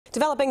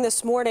Developing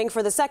this morning,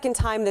 for the second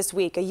time this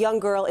week, a young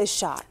girl is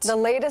shot. The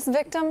latest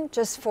victim,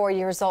 just 4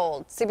 years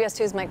old. CBS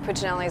 2's Mike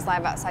Puccinelli is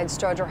live outside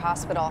Stroger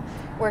Hospital,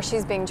 where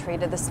she's being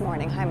treated this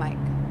morning. Hi, Mike.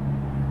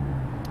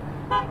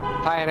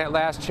 Hi, and at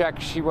last check,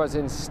 she was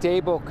in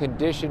stable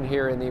condition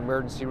here in the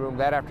emergency room.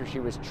 That after she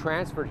was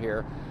transferred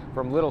here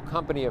from Little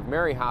Company of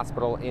Mary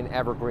Hospital in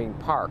Evergreen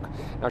Park.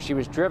 Now, she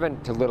was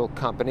driven to Little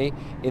Company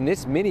in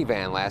this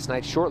minivan last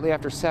night shortly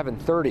after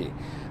 7:30.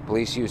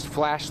 Police used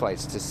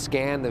flashlights to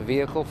scan the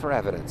vehicle for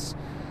evidence.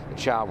 The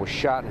child was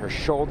shot in her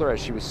shoulder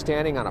as she was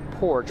standing on a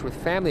porch with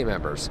family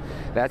members.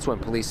 That's when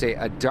police say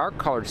a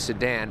dark-colored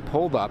sedan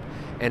pulled up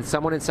and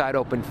someone inside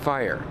opened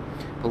fire.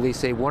 Police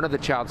say one of the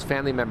child's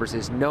family members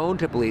is known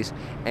to police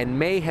and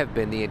may have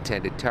been the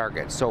intended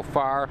target. So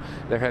far,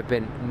 there have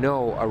been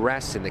no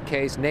arrests in the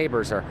case.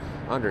 Neighbors are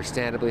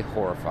understandably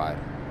horrified.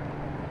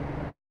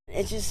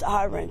 It's just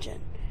heart-wrenching.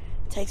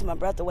 It takes my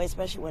breath away,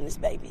 especially when it's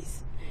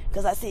babies.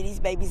 Because I see these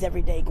babies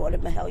every day going to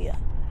Mahalia,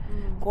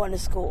 going to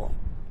school.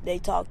 They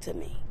talk to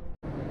me.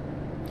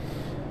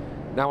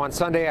 Now, on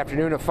Sunday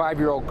afternoon, a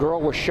 5-year-old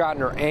girl was shot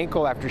in her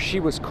ankle after she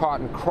was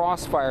caught in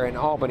crossfire in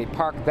Albany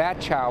Park.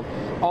 That child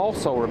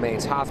also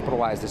remains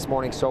hospitalized this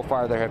morning. So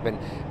far, there have been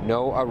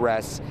no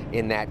arrests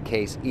in that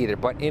case either.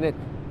 But in a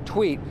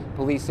tweet,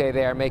 police say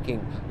they are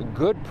making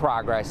good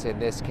progress in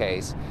this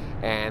case,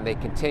 and they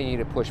continue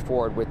to push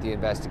forward with the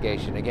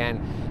investigation.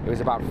 Again, it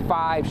was about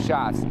 5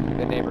 shots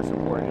that neighbors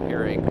reported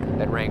hearing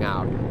that rang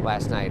out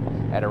last night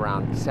at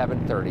around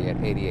 7:30 at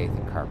 88th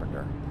and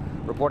Carpenter.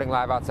 Reporting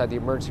live outside the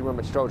emergency room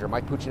at Stroger,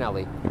 Mike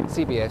Puccinelli,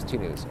 CBS 2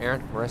 News.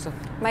 Aaron, Marissa?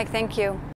 Mike, thank you.